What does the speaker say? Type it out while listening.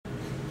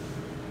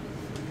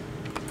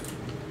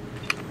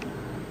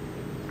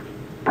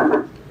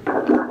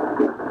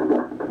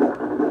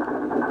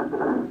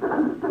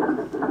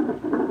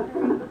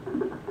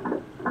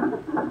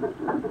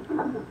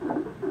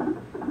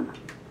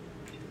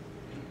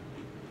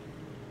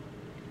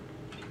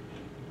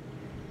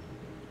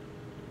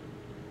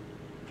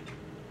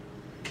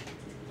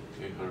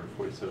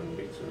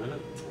beats a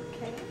minute.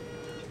 Okay.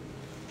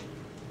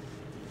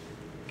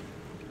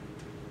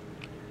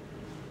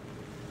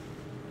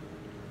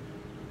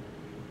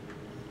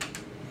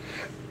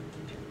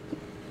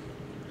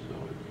 So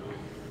we go.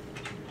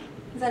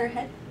 Is that her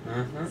head?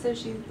 Mm-hmm. So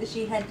is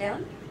she head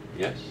down?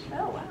 Yes.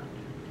 Oh wow.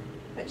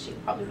 But she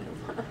could probably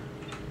move. I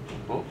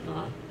hope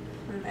not.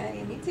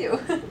 Me too.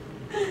 Very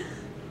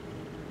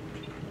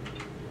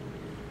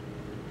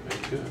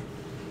good.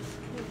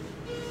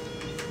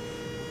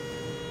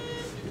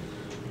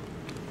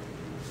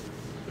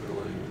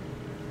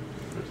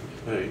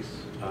 Face,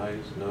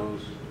 eyes,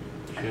 nose,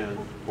 chin,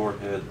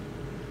 forehead.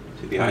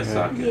 See the eye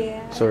socket.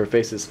 Yeah. So her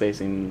face is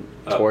facing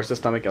towards the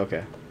stomach?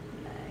 Okay.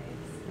 Nice.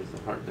 There's the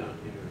heart down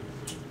here.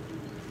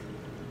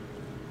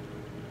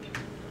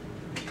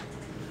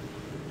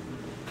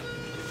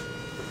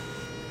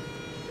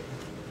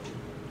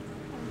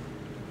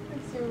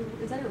 So,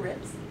 is that her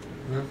ribs?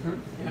 Mm-hmm.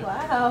 Yeah.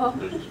 Wow.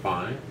 There's the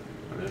spine.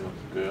 And it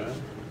looks good.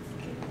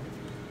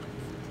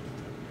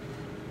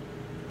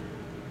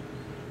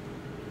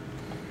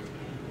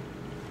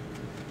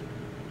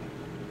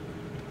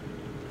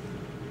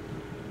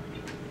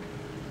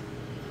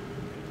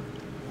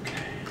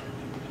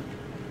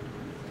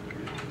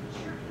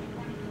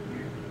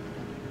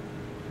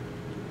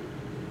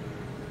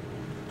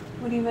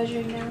 What are you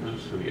measuring now? This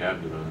is for the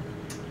abdomen.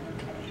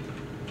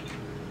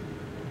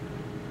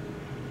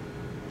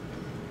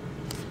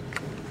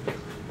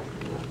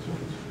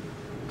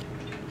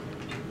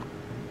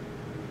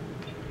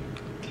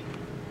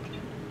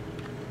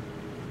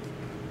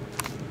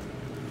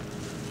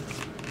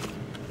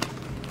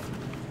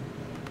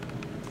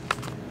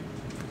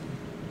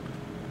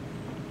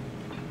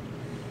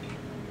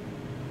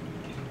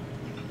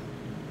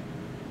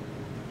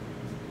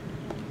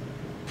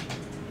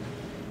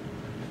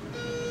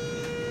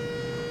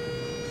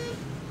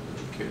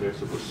 Okay, there's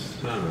the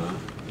placenta.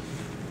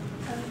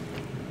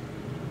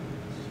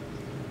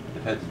 The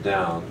head's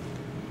down.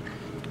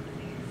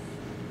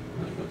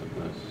 And then goes like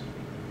this.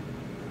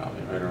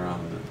 Probably right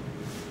around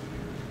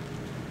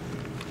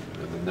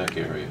the neck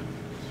area.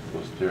 It's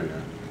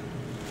posterior.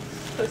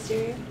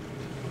 Posterior?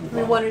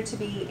 We want her to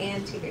be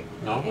anterior.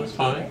 No, that's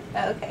fine.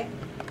 Oh, okay.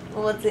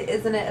 Well,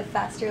 isn't it a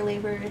faster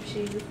labor if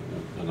she's...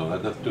 No,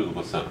 that doesn't do the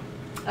placenta.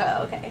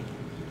 Oh, okay.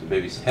 The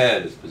baby's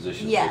head is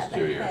positioned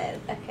posterior. Yeah, the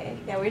head. Okay.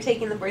 Yeah, we're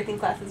taking the birthing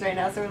classes right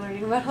now, so we're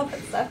learning about all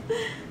that stuff.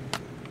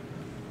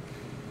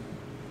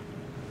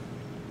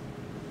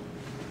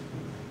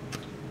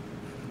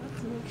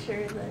 Let's make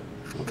sure that...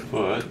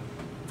 Foot,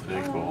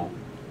 ankle,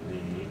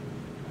 knee.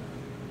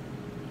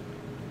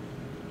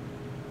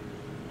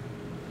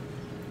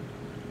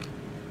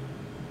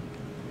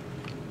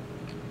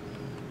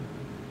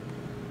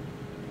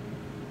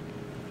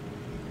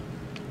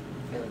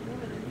 Really moving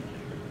her knee.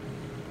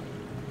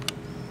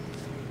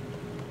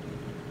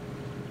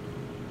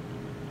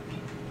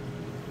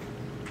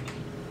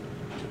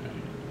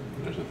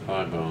 There's a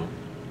thigh bone.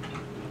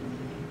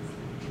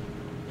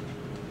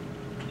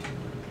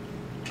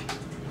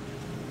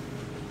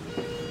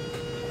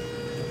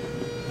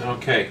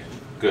 Okay,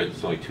 good.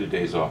 It's only 2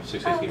 days off,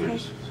 6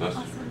 centimeters. So that's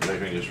awesome.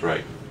 measuring just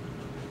right.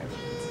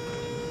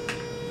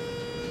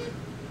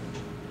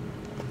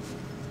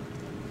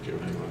 Okay,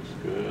 everything looks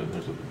good.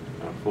 There's a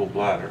full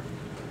bladder.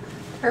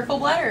 Her full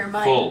bladder or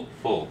mine?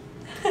 Full.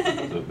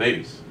 The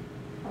baby's.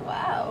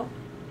 Wow.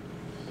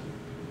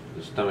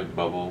 The stomach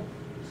bubble.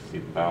 See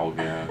the bowel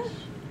gas.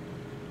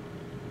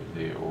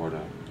 The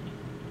aorta.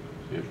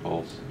 See a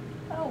pulse.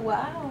 Oh,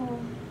 wow.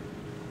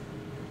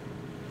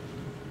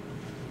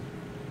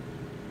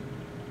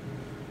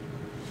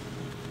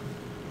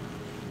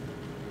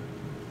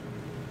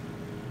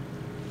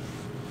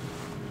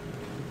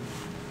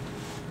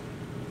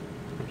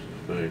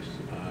 Face,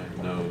 eye,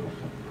 nose.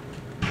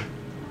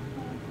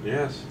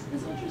 Yes.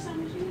 Is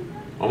ultrasound machine?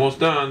 Almost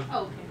done.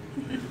 Oh,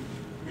 okay.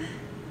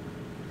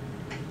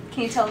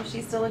 Can you tell if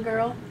she's still a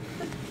girl?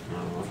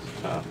 Oh,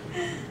 that's tough.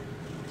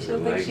 She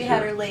looked like she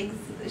had her legs.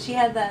 She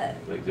had that.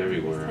 Legs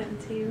everywhere. This time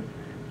too.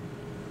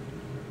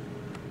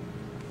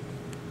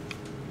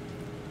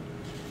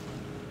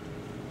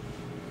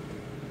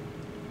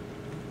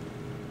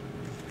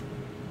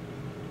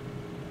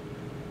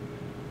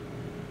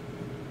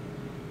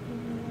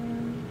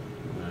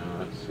 Well,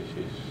 let's see.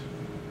 She's.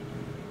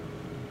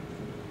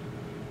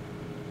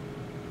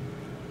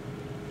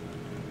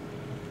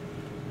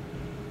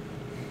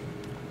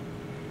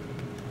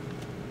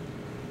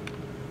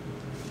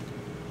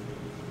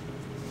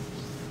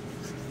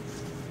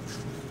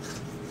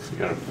 You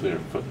got her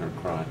foot in her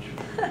crotch.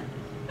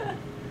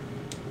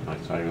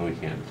 Like, so I really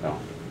can't tell.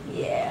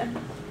 Yeah.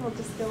 We'll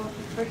just go with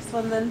the first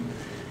one then.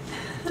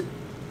 You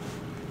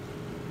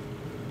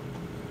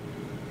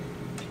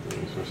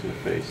can see the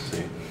face,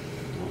 see?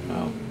 Little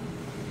mouth.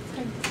 It's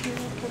hard to see the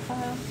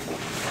profile.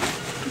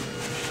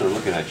 started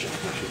looking at you.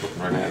 She's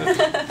looking right at it.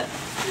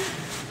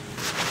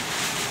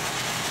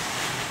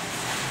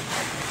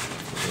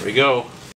 There we go.